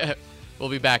 All right. We'll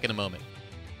be back in a moment.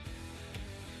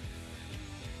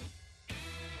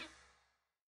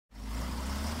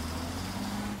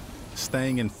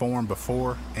 Staying informed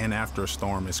before and after a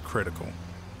storm is critical.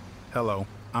 Hello,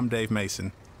 I'm Dave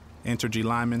Mason, Entergy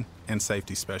lineman and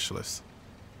safety specialist.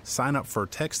 Sign up for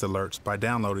text alerts by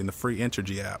downloading the free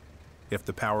Entergy app. If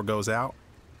the power goes out,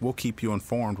 we'll keep you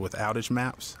informed with outage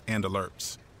maps and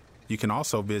alerts. You can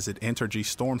also visit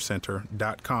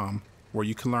EnergyStormCenter.com, where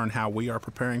you can learn how we are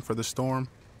preparing for the storm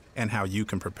and how you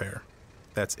can prepare.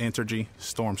 That's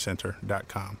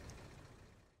EnergyStormCenter.com.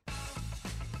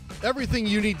 Everything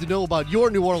you need to know about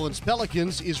your New Orleans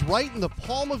Pelicans is right in the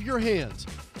palm of your hands.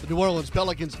 The New Orleans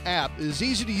Pelicans app is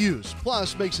easy to use,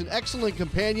 plus makes an excellent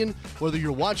companion whether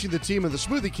you're watching the team in the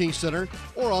Smoothie King Center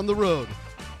or on the road.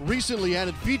 Recently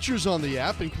added features on the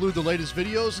app include the latest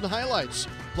videos and highlights,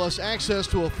 plus access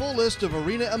to a full list of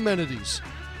arena amenities.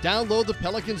 Download the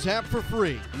Pelicans app for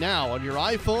free now on your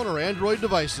iPhone or Android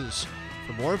devices.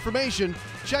 For more information,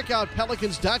 check out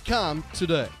Pelicans.com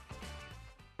today.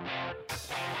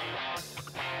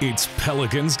 It's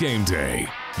Pelicans game day.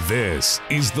 This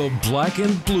is the Black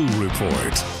and Blue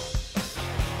Report.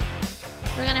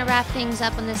 We're going to wrap things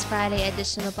up on this Friday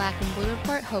edition of the Black and Blue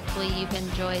Report. Hopefully you've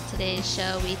enjoyed today's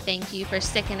show. We thank you for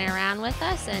sticking around with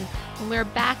us. And when we're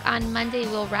back on Monday,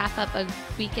 we'll wrap up a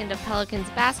weekend of Pelicans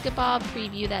basketball,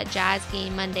 preview that Jazz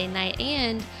game Monday night,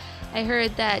 and I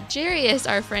heard that Jarius,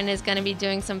 our friend, is going to be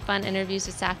doing some fun interviews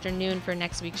this afternoon for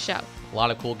next week's show. A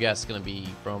lot of cool guests going to be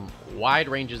from wide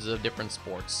ranges of different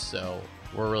sports, so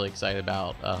we're really excited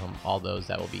about all those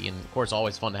that will be. And, of course,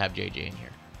 always fun to have JJ in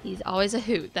here. He's always a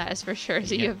hoot, that is for sure,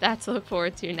 so you have that to look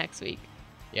forward to next week.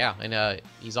 Yeah, and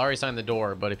he's already signed the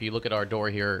door, but if you look at our door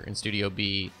here in Studio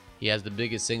B, he has the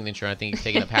biggest signature. I think he's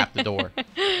taking up half the door.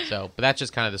 But that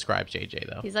just kind of describes JJ,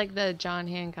 though. He's like the John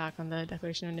Hancock on the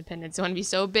Declaration of Independence. You want to be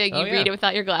so big, you read it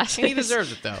without your glasses. And he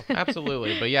deserves it, though.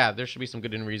 Absolutely. But, yeah, there should be some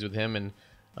good interviews with him. And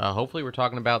hopefully we're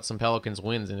talking about some Pelicans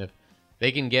wins. And if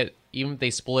they can get, even if they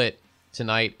split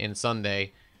tonight and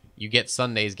Sunday, you get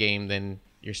Sunday's game, then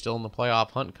you're still in the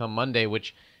playoff hunt come Monday,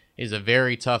 which is a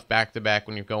very tough back-to-back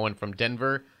when you're going from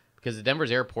Denver, because the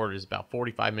Denver's airport is about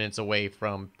 45 minutes away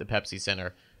from the Pepsi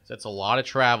Center. So that's a lot of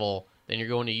travel. Then you're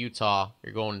going to Utah.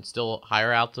 You're going still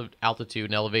higher altitude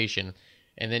and elevation.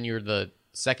 And then you're the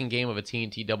second game of a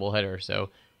TNT doubleheader.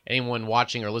 So anyone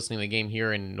watching or listening to the game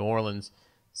here in New Orleans,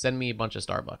 send me a bunch of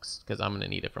Starbucks because I'm going to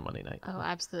need it for Monday night. Oh,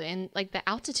 absolutely. And like the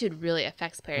altitude really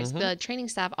affects players. The training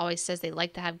staff always says they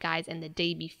like to have guys in the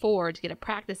day before to get a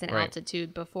practice in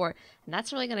altitude before. And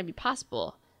that's really going to be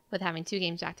possible with having 2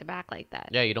 games back to back like that.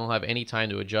 Yeah, you don't have any time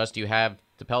to adjust. The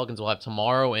Pelicans will have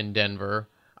tomorrow in Denver.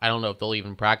 I don't know if they'll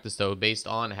even practice, though, based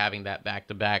on having that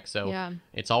back-to-back. So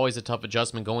it's always a tough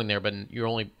adjustment going there, but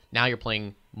now you're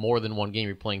playing more than 1 game.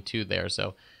 You're playing 2 there.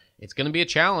 So it's going to be a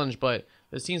challenge, but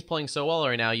this team's playing so well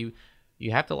right now. You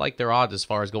have to like their odds as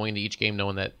far as going into each game,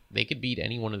 knowing that they could beat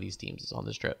any one of these teams on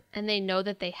this trip. And they know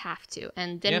that they have to.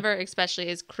 And Denver especially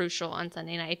is crucial on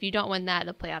Sunday night. If you don't win that,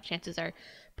 the playoff chances are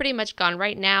pretty much gone.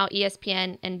 Right now,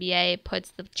 ESPN NBA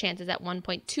puts the chances at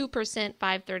 1.2%,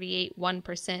 538,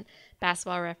 1%.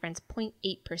 Basketball Reference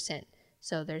 0.8%.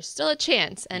 So there's still a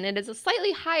chance, and it is a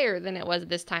slightly higher than it was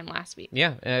this time last week.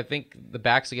 Yeah, and I think the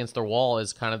backs against their wall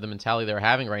is kind of the mentality they're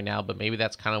having right now, but maybe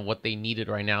that's kind of what they needed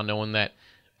right now, knowing that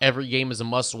every game is a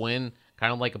must-win,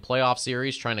 kind of like a playoff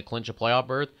series, trying to clinch a playoff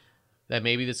berth, that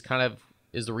maybe this kind of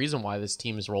is the reason why this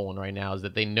team is rolling right now, is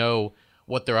that they know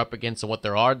what they're up against and what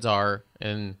their odds are,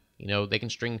 and they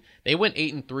can string. They went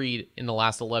 8-3 in the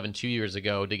last 11 2 years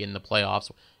ago to get in the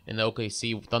playoffs, and the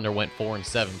OKC Thunder went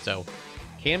 4-7. So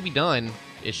can be done.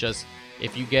 It's just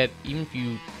even if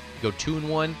you go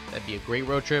 2-1, that'd be a great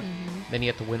road trip. Then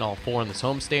you have to win all 4 in this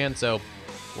homestand. So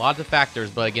lots of factors,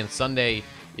 but again, Sunday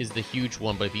is the huge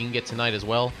one. But if you can get tonight as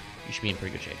well, you should be in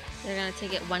pretty good shape. They're gonna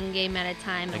take it 1 game at a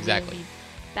time. Exactly. And we'll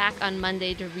be back on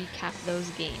Monday to recap those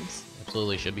games.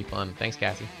 Absolutely, should be fun. Thanks,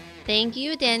 Cassie. Thank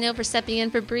you, Daniel, for stepping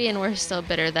in for Bree, and we're still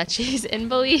bitter that she's in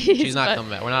Belize. She's not coming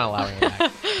back. We're not allowing her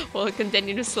back. We'll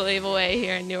continue to slave away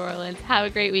here in New Orleans. Have a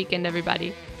great weekend,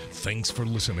 everybody. Thanks for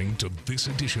listening to this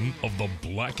edition of the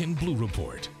Black and Blue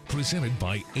Report, presented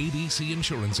by ABC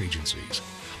Insurance Agencies.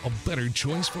 A better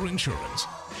choice for insurance.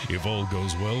 If all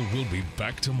goes well, we'll be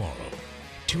back tomorrow.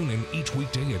 Tune in each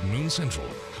weekday at noon Central,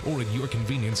 or at your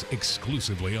convenience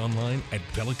exclusively online at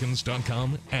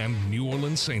Pelicans.com and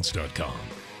NewOrleansSaints.com.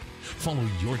 Follow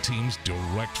your teams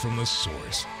direct from the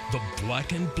source, the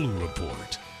Black and Blue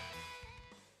Report.